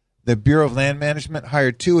 The Bureau of Land Management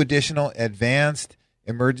hired 2 additional advanced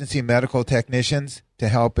emergency medical technicians to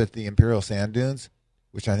help at the Imperial Sand Dunes,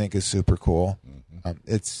 which I think is super cool.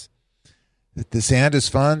 The sand is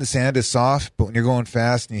fun, the sand is soft, but when you're going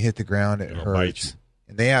fast and you hit the ground, it hurts.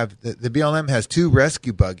 And they have the BLM has 2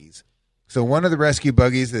 rescue buggies. So one of the rescue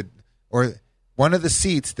buggies one of the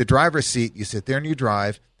seats, the driver's seat, you sit there and you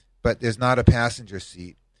drive, but there's not a passenger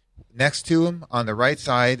seat. Next to him, on the right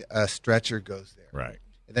side, a stretcher goes there. Right.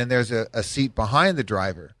 And then there's a seat behind the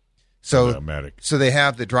driver. So medic. So they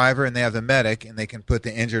have the driver and they have the medic, and they can put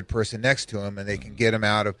the injured person next to him, and they can get him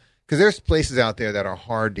out of, because there's places out there that are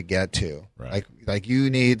hard to get to. Right. Like you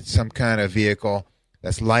need some kind of vehicle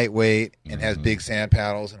that's lightweight and has big sand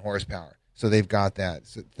paddles and horsepower. So they've got that.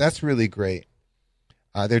 So that's really great.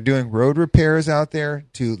 They're doing road repairs out there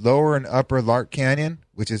to Lower and Upper Lark Canyon,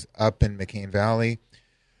 which is up in McCain Valley,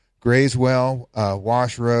 Grayswell,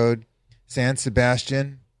 Wash Road, San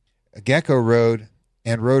Sebastian, Gecko Road,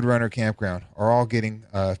 and Roadrunner Campground are all getting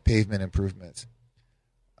pavement improvements.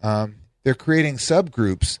 They're creating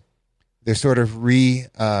subgroups. They're sort of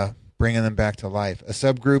bringing them back to life. A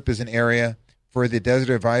subgroup is an area for the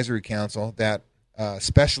Desert Advisory Council that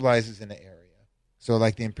specializes in an area. So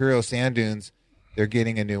like the Imperial Sand Dunes, they're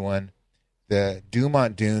getting a new one. The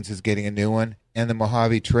Dumont Dunes is getting a new one. And the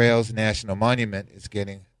Mojave Trails National Monument is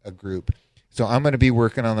getting a group. So I'm going to be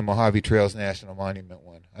working on the Mojave Trails National Monument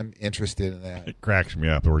one. I'm interested in that. It cracks me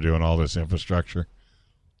up that we're doing all this infrastructure.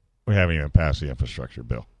 We haven't even passed the infrastructure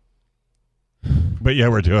bill. But yeah,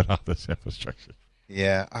 we're doing all this infrastructure.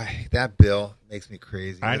 Yeah, that bill makes me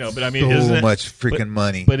crazy. I know, That's but I mean, so isn't it much freaking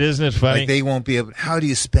money. But isn't it funny? Like they won't be able. How do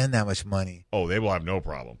you spend that much money? Oh, they will have no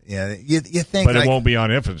problem. Yeah, you think, but it won't be on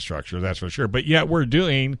infrastructure. That's for sure. But yet we're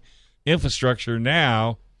doing infrastructure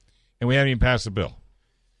now, and we haven't even passed the bill.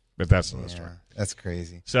 But that's another story. That's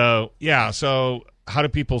crazy. So yeah. So how do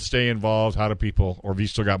people stay involved? How do people? Or have you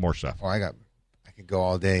still got more stuff? Oh, I could go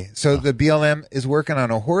all day. So the BLM is working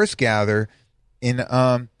on a horse gather in.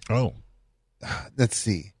 Let's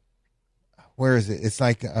see. Where is it? It's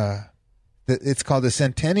like it's called the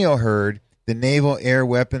Centennial Herd, the Naval Air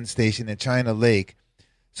Weapons Station in China Lake.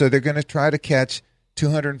 So they're going to try to catch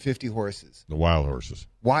 250 horses. The wild horses.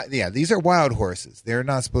 Yeah, these are wild horses. They're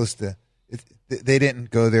not supposed to. They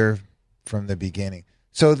didn't go there from the beginning.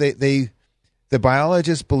 So the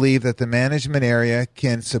biologists believe that the management area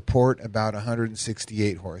can support about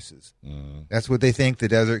 168 horses. That's what they think the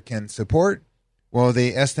desert can support. Well,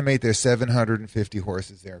 they estimate there's 750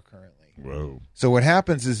 horses there currently. Whoa. So what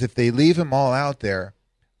happens is if they leave them all out there,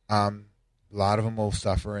 a lot of them will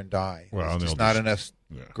suffer and die. Well, there's just not enough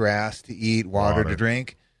grass to eat, water to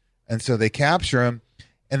drink. And so they capture them,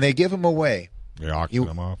 and they give them away. They auction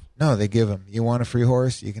them off? No, they give them. You want a free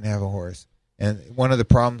horse? You can have a horse. And one of the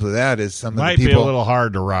problems with that is some of the might people... be a little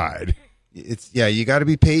hard to ride. You got to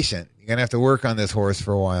be patient. You're going to have to work on this horse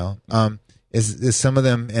for a while. Is some of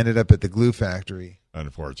them ended up at the glue factory.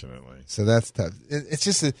 Unfortunately. So that's tough. It's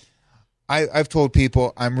just I've told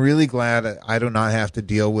people I'm really glad I do not have to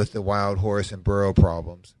deal with the wild horse and burro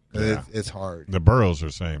problems. Yeah. It's hard. The burros are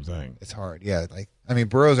the same thing. It's hard. Yeah.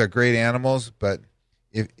 Burros are great animals, but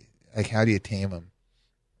how do you tame them?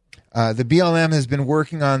 The BLM has been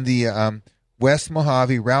working on the West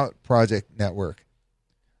Mojave Route Project Network.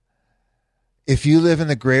 If you live in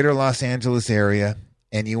the greater Los Angeles area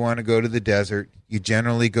and you want to go to the desert, you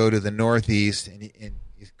generally go to the northeast and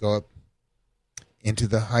you go up into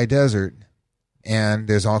the high desert, and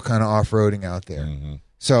there's all kind of off-roading out there. Mm-hmm.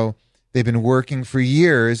 So they've been working for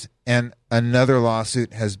years, and another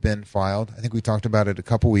lawsuit has been filed. I think we talked about it a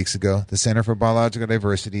couple weeks ago. The Center for Biological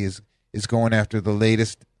Diversity is going after the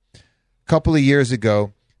latest. A couple of years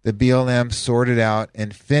ago, the BLM sorted out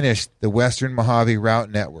and finished the Western Mojave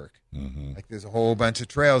Route Network. Mm-hmm. There's a whole bunch of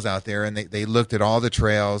trails out there, and they looked at all the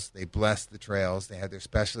trails. They blessed the trails. They had their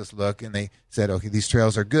specialists look, and they said, okay, these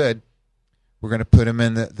trails are good. We're going to put them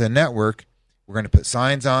in the network. We're going to put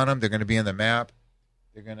signs on them. They're going to be in the map.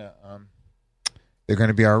 They're going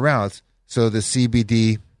to be our routes. So the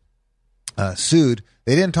CBD sued.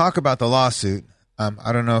 They didn't talk about the lawsuit.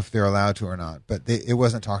 I don't know if they're allowed to or not, but it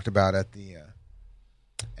wasn't talked about at the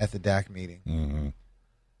DAC meeting. Mm-hmm.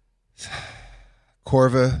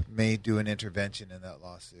 Corva may do an intervention in that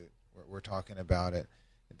lawsuit. We're talking about it.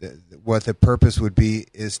 What the purpose would be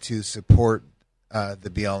is to support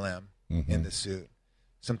the BLM in the suit.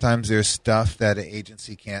 Sometimes there's stuff that an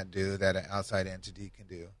agency can't do that an outside entity can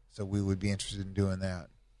do. So we would be interested in doing that.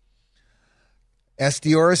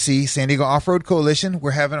 SDORC, San Diego Off-Road Coalition,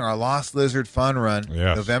 we're having our Lost Lizard Fun Run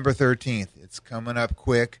November 13th. It's coming up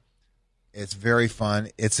quick. It's very fun.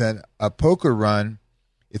 It's a poker run.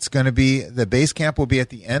 It's going to be, the base camp will be at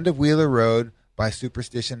the end of Wheeler Road by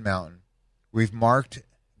Superstition Mountain. We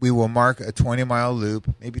will mark a 20-mile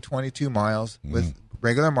loop, maybe 22 miles, with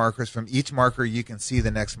regular markers. From each marker, you can see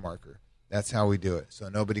the next marker. That's how we do it, so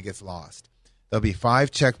nobody gets lost. There'll be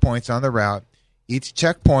 5 checkpoints on the route. Each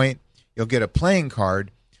checkpoint, you'll get a playing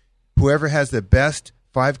card. Whoever has the best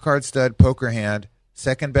 5-card stud poker hand,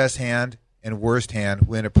 second best hand, and worst hand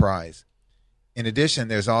win a prize. In addition,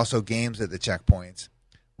 there's also games at the checkpoints.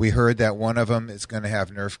 We heard that one of them is going to have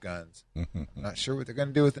Nerf guns. I'm not sure what they're going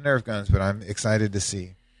to do with the Nerf guns, but I'm excited to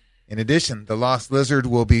see. In addition, the Lost Lizard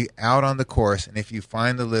will be out on the course, and if you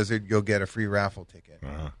find the lizard, you'll get a free raffle ticket.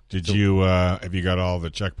 Did you have you got all the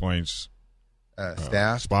checkpoints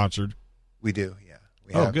staff sponsored? We do,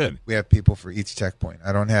 yeah. Good. We have people for each checkpoint.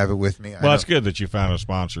 I don't have it with me. Well, it's good that you found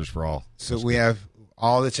sponsors for all. So we have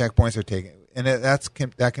all the checkpoints are taken, and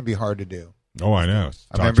that can be hard to do. Oh, I know.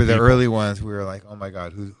 I remember the early ones. We were like, "Oh my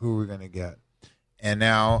God, who are we going to get?" And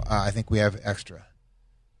now I think we have extra.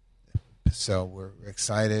 So we're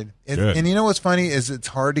excited. And you know what's funny is it's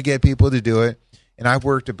hard to get people to do it. And I've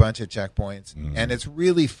worked a bunch of checkpoints, and it's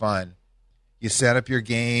really fun. You set up your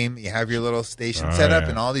game, you have your little station set up,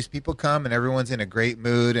 and all these people come, and everyone's in a great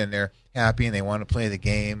mood, and they're happy, and they want to play the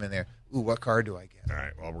game, and they're, ooh, what card do I get? All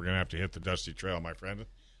right, well, we're going to have to hit the Dusty Trail, my friend.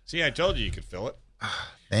 See, I told you could fill it.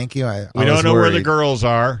 Thank you. We don't know where the girls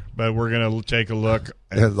are, but we're going to take a look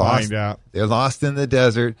and find out. They're lost in the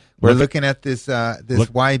desert. We're looking at this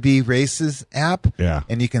YB Races app,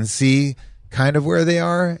 and you can see kind of where they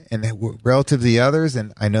are and relative to the others,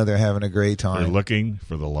 and I know they're having a great time. They're looking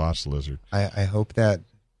for the lost lizard. I hope that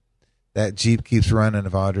Jeep keeps running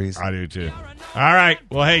of Audrey's. I do too. All right.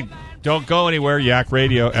 Well, hey, don't go anywhere. Yak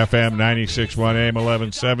Radio, FM 96.1 AM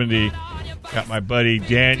 1170. Got my buddy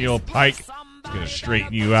Daniel Pike. He's going to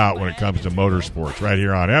straighten you out when it comes to motorsports right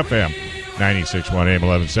here on FM 96.1 AM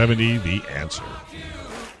 1170. The Answer.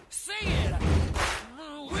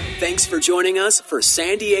 Thanks for joining us for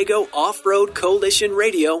San Diego Off-Road Coalition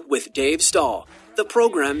Radio with Dave Stahl, the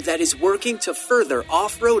program that is working to further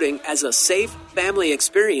off-roading as a safe family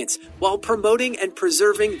experience while promoting and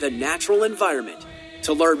preserving the natural environment.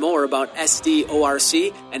 To learn more about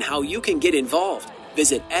SDORC and how you can get involved,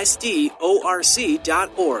 visit sdorc.org.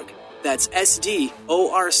 That's sdorc.org.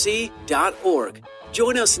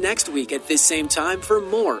 Join us next week at this same time for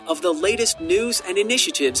more of the latest news and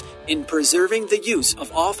initiatives in preserving the use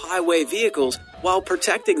of off-highway vehicles while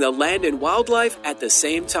protecting the land and wildlife at the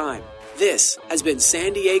same time. This has been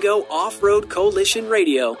San Diego Off-Road Coalition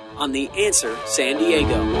Radio on The Answer San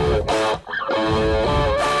Diego.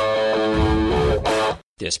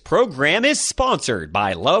 This program is sponsored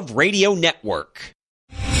by Love Radio Network.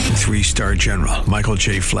 3-star General Michael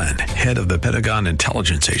J. Flynn, head of the Pentagon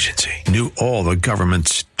Intelligence Agency, knew all the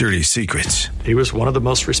government's dirty secrets. He was one of the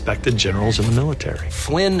most respected generals in the military.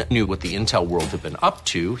 Flynn knew what the intel world had been up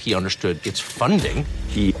to. He understood its funding.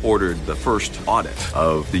 He ordered the first audit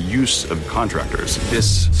of the use of contractors.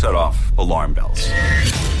 This set off alarm bells.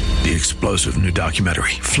 The explosive new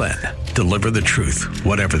documentary, Flynn, Deliver the Truth,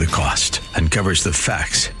 Whatever the Cost, uncovers the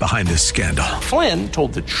facts behind this scandal. Flynn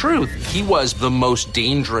told the truth. He was the most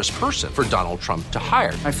dangerous person for Donald Trump to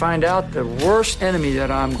hire. I find out the worst enemy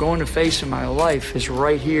that I'm going to face in my life is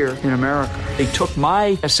right here in America. They took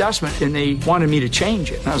my assessment and they wanted me to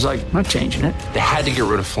change it. And I was like, I'm not changing it. They had to get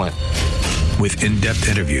rid of Flynn. With in-depth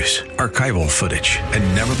interviews, archival footage,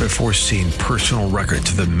 and never-before-seen personal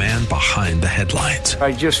records of the man behind the headlines.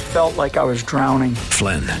 I just felt like I was drowning.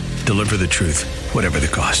 Flynn, Deliver the Truth, Whatever the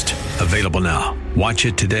Cost. Available now. Watch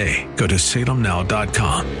it today. Go to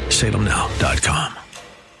salemnow.com. salemnow.com.